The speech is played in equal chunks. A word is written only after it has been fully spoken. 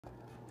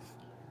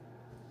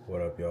What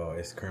up, y'all?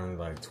 It's currently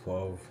like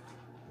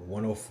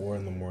 1:04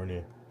 in the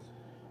morning,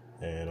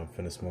 and I'm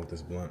finna smoke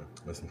this blunt,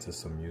 listen to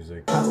some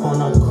music. I ain't even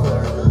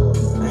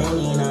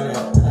on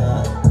that.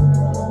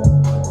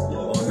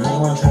 Now you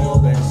wanna try your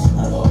best.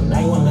 Now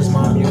you wanna listen to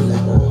my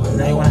music.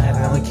 Now you wanna act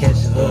like I'm gonna catch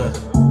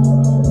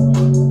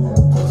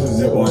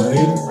Zip on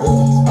leader,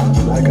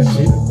 like a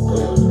cheater.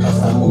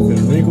 I'm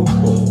moving legal.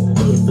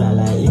 You fly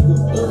like eagle.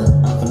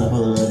 I'm finna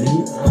pull a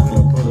lead. I'm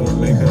finna pull her,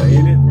 make her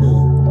eat it.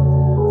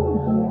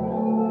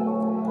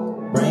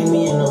 Bring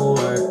me in the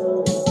word.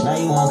 Now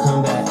you wanna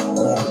come back.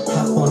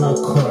 Hop on the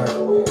court.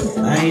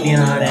 I ain't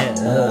even all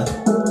that.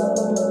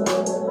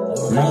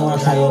 Now you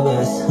wanna try your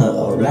best.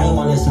 Now you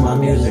wanna listen to my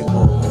music.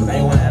 Now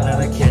you wanna act like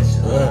I'm catch.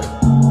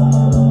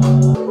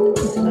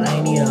 I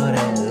ain't even all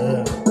that.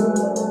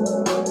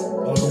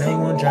 Oh, now you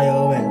wanna try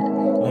your best.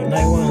 Oh, now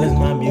you wanna listen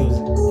to my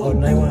music. Oh,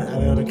 now you wanna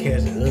act like I'm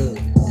catch.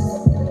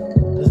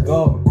 Let's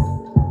go.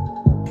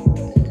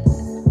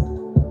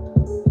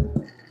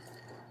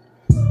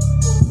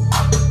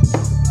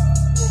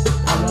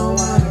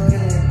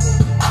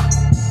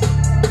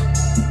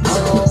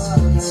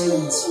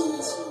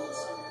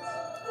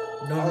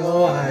 Don't know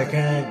why I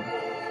can't.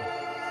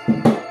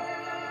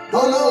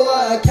 Don't know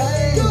why I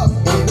came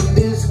in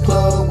this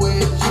club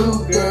with you,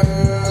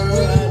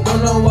 girl.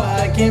 Don't know why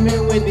I came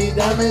in with these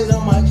diamonds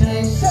on my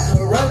chain.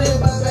 Surrounded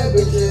by bad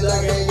bitches, I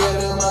can't get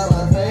them out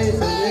my face.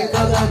 Is it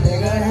cause a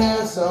nigga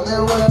handsome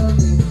and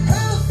wealthy?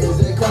 Is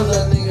it cause a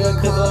nigga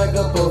cook like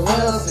a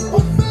wealthy?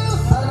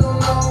 I don't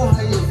know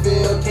how you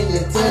feel, can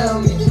you tell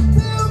me?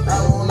 I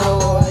don't know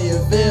how you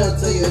feel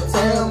till you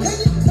tell me. Is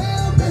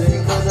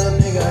it cause a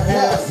nigga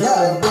handsome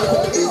and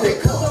wealthy? Is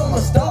it cause I'm a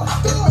star?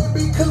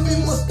 Baby, cause we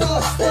must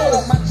start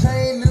still. My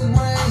chain is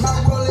rain, my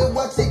rolling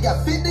watch, it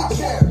got 50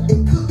 carat.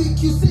 It could be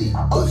QC,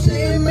 oh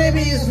shit,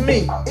 maybe it's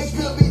me. It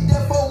could be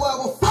Defo, I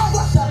will fly.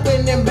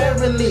 Shopping in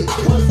Beverly.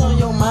 What's on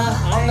your mind?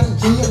 I ain't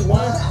genuine.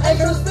 I ain't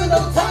gonna spend no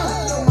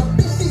time. My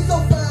bitch, she's so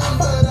fine,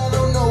 but I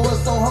don't know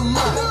what's on her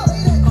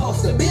mind.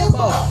 Cost to be a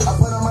boss. I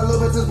put on my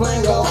little bitches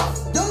playing golf.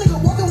 Young nigga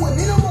walking with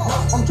me no more.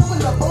 I'm dropping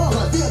the bomb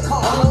like be a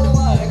car. I don't know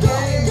why I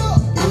came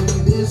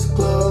in this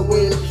club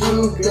with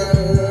you,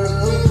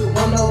 girl.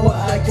 Don't know why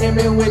I came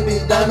in with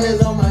these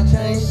diamonds on my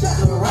chain.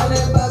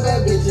 Surrounded by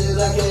bad bitches,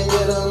 I can't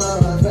get them out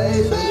my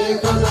face. Is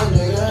it cause a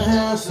nigga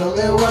handsome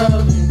and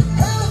wealthy?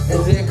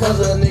 Is it cause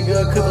a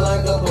nigga cook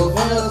like a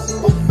wealthy?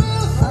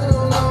 I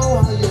don't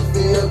know how you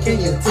feel, can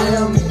you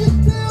tell me?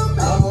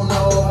 I don't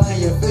know how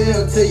you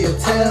feel till you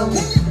tell me.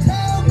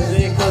 Is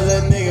it cause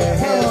a nigga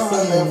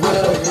handsome and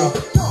wealthy?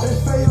 They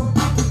say I'm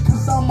picky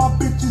cause all my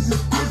bitches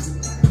is busy.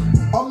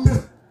 I'm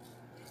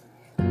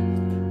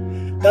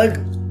Mr.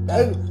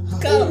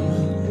 Come.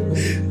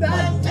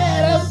 Not bad,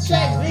 those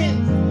tracks, man.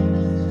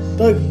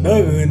 Thug in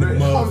the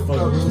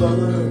motherfucker.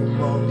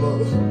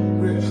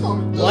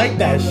 Like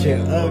that shit.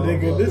 Oh,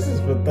 nigga, this is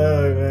for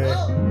Thug,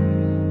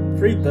 man.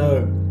 Free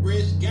Thug.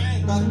 Rich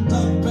gang, about to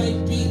thug,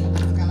 baby.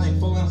 Got like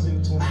 4 ounces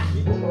in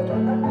 20.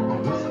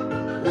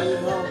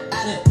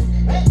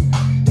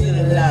 Did a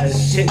lot of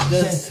shit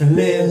just to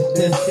live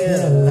this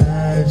here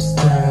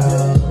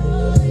lifestyle.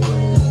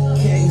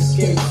 Can't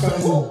escape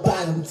from the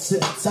bottom to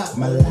the top,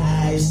 my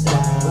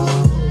lifestyle.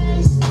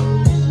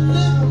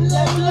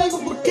 Live like a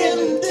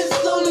beginning, this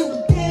only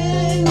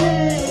beginning.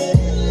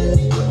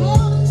 I'm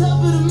on the top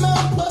of the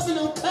mountain, puffing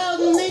on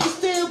clouds, and niggas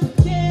still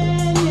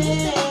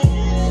beginning.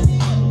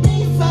 Me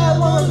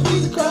 5 on the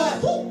visa cry.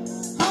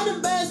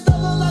 100 bands stuck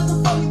on like a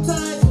fucking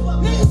tie.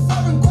 Niggas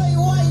serving quite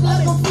white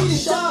like I'm feeding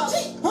shop. I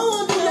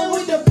wanna do that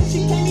with the bitch, she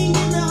can't even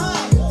get me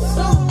high.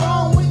 Something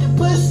wrong with the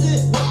pussy.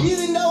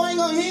 Even though I ain't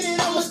gon' hit it,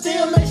 I'ma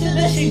still make sure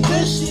that she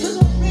good shit. Cause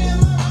me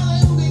and my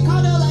brother, who get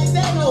caught up like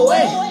that, no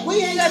way. We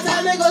ain't got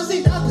time to go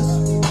see doctors.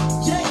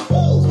 Jay,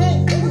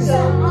 hey, it's a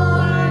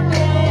morning.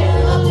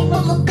 I think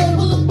I'm a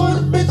pull up on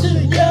the bitch and a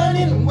young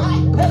and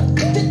white.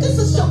 This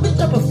is some bitch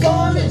a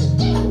performance.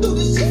 I do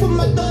this shit for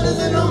my daughters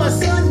and all my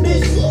sons,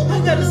 bitch. I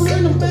gotta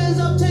send them bands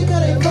up, take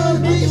out they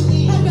fun, bitch.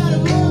 I got a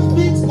mom,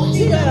 bitch.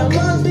 She got a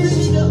mom,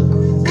 bitch.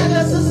 I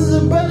got sisters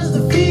and brothers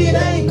to feed. I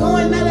ain't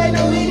going out like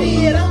no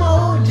idiot. I'm a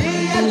OG. I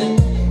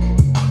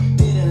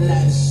did a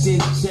lot of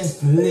shit just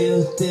to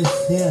live this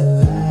here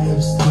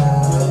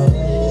lifestyle.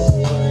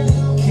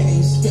 Can't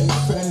escape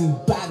from the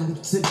bottom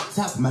to the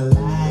top, my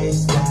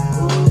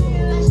lifestyle.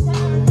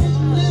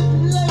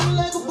 Live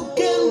like a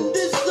beginning,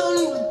 this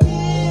only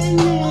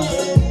beginning.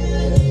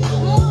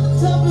 I'm on the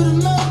top of the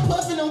mountain,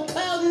 puffing on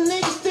clouds, and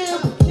niggas still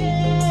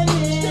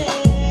beginning.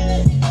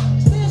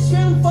 Still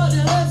screaming for the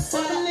left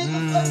side, nigga,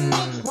 fuck nigga.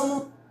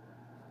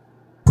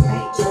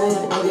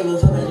 Tired, don't give a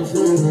fuck about the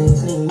feelings,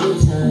 nigga, me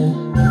time.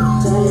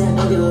 Tired,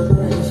 don't give a fuck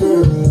about the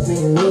feelings,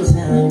 nigga, me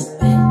time.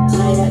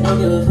 Tired, don't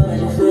give a fuck about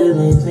the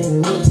feelings, nigga,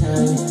 me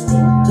time.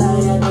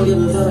 Tired, don't give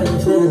a fuck about the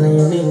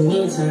feelings, nigga, me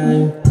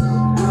time.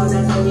 I was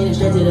that time getting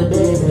straight to the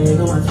bed, man,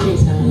 go on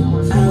FaceTime.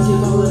 I don't see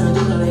what I'm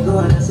just gonna go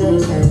out and say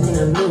this ass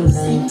nigga,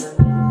 meantime.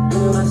 Me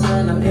and my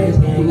son, I'm Paris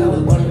gang, I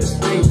was born in the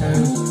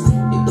springtime.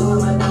 You threw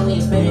my family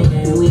in Spain,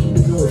 gang, we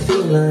be doing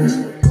felines.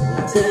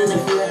 Sitting in the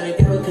field, I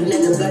got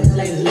connected, black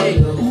like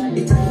Lego.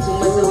 It takes too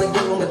much to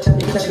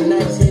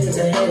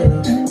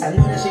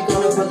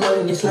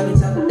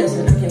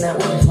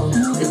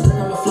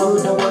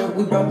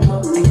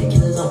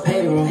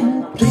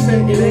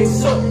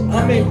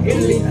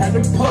Italy, I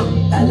can pump.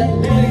 I like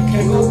literally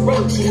can't go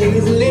broke. These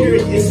niggas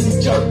illiterate, this is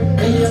a joke.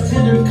 And y'all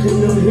tender,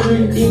 couldn't no hear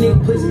it. These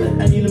niggas pussy, but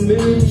I need a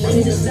million. I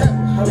need to stop.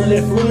 I'm in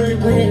that Ferrari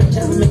playing. I'm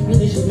trying to make me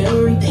this shit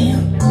memory.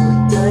 Damn.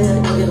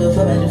 Tired, don't give a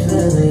fuck about the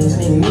feelings.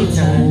 Make me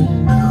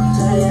time.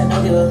 Tired,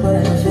 don't give a fuck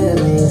about the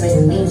feelings.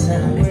 Make me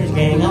time. Where's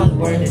gang? I was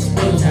born in the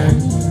springtime.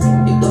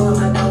 You go on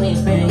my dog, ain't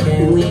spring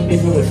gang. We ain't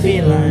beefing with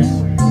felines.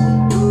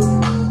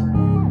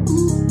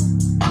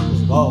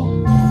 Let's go.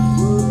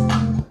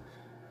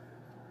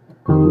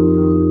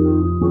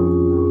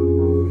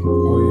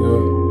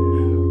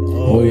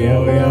 Oh yeah,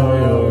 oh yeah, oh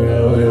yeah, oh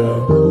yeah, oh yeah.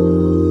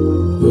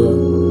 Yeah.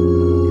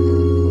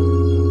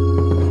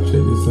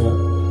 Check this out.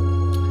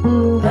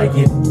 I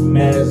get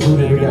mad as who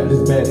they got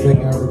this bad thing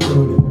I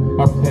recruited.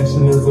 My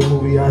passion is a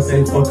movie, I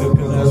say fuck it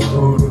cause I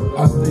screwed her. I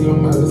stay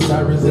on my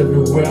Cyrus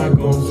everywhere I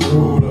go, I'm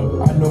screwed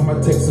up. I know my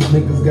Texas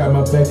niggas got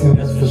my back and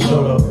that's for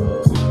sure.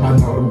 I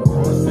know them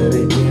boys say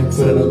they been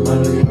to the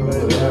money or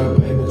whatever,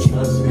 baby,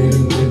 trust me,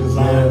 these niggas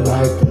lying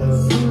like us.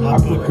 I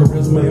put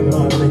charisma in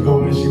my nigga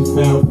when she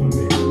fell for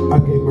me. I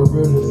gave her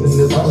realness and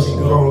that's all she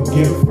gon'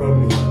 get from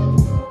me.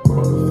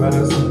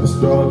 Five super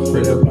strong,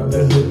 straight up out the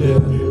hood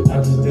there. I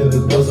just did a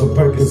dose of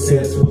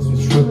Percocets with some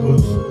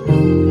strippers.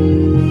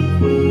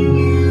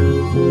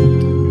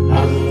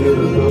 I just did a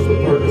dose of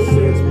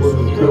Percocets with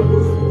some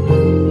strippers.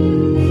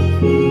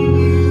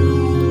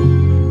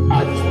 I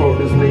just poured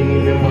this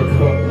lean in my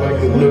cup like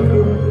a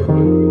liquor.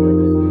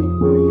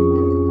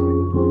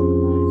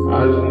 I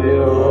just need a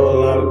whole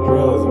lot of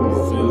drugs in my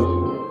system.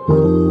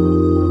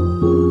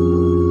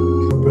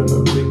 Up in a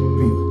big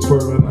beat,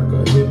 twirling like a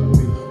hit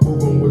beat.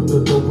 Moving with the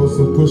dopers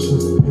and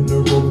pushers in the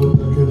rover,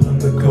 looking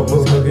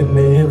undercovers, hugging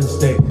the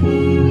interstate.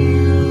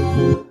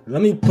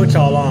 Let me put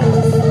y'all on.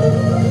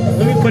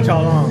 Let me put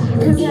y'all on.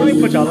 Let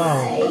me put y'all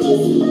on.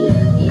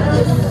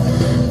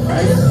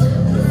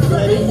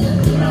 Bloody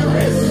my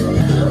wrist,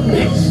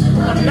 bitch.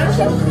 I'm not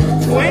your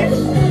twin.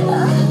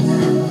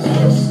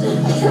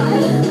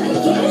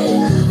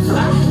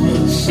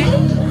 Shit,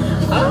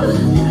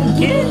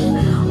 again.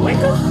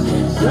 Wake up,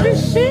 do this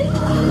shit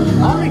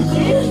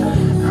again.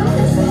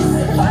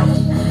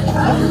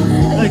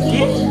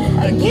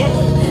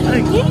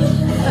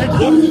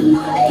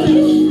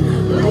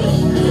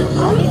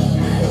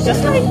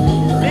 Just like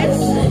this,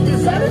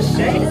 designer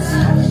shades.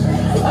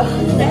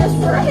 That's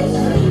right.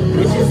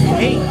 Bitches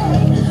hate.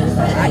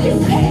 I get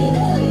paid.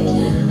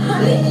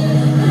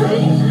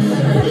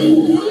 Honey,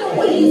 your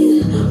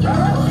ways.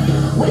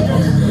 With the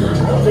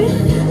open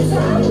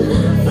tongue,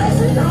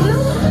 flashing on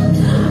them.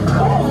 I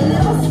won't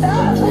never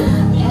stop.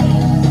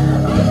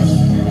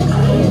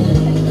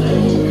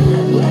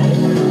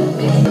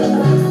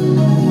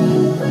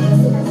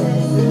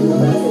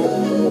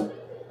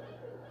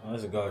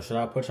 Let's go. Should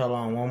I put y'all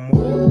on one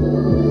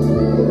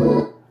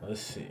more?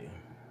 Let's see.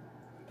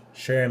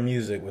 Sharing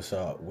music with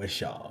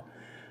y'all.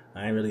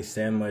 I ain't really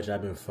saying much.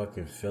 I've been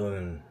fucking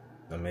feeling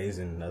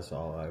amazing. That's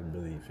all I'm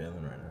really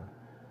feeling right now.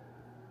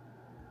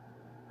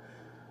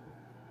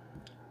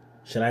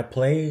 Should I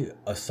play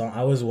a song?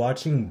 I was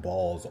watching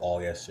balls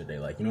all yesterday.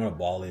 Like, you know what a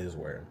ball is?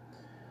 Where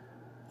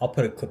I'll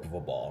put a clip of a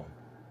ball.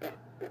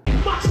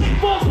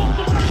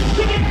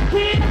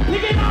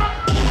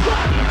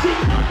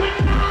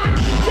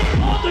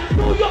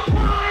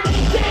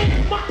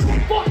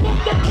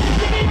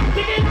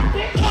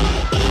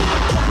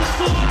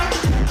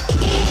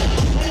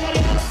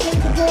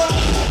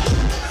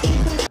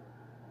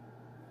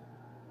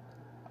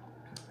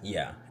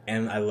 Yeah,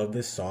 and I love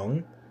this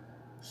song,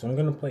 so I'm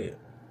gonna play it.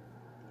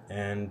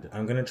 And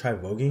I'm gonna try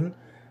voguing.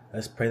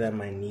 Let's pray that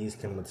my knees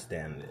can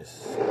withstand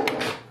this.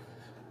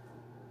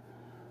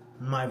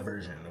 My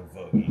version of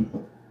voguing.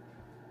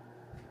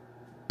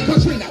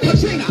 Katrina.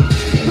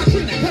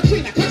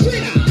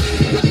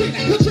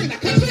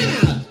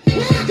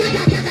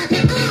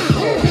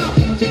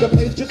 Welcome to the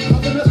place just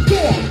causing a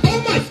storm. Oh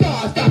my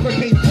stars, Dr.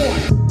 King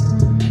Point.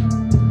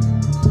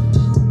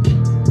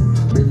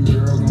 Baby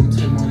girl gonna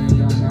take more than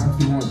your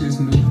mouth. You want this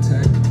new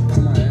tech?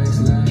 Put my ex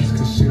last,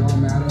 cause shit don't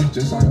matter.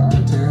 Just like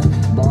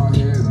R10. Bald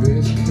head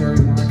bitch, carry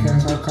my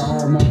cash, I call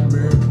her my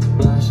beer.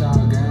 Flash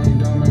out gang,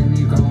 don't make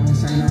me go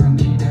insane. I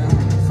need down.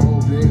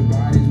 4 big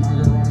bodies, my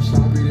garage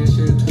sloppy. This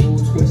shit too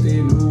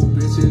twisted. New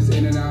bitches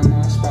in and out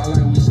my spot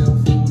like we sell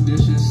food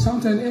dishes.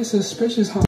 Something is suspicious, huh?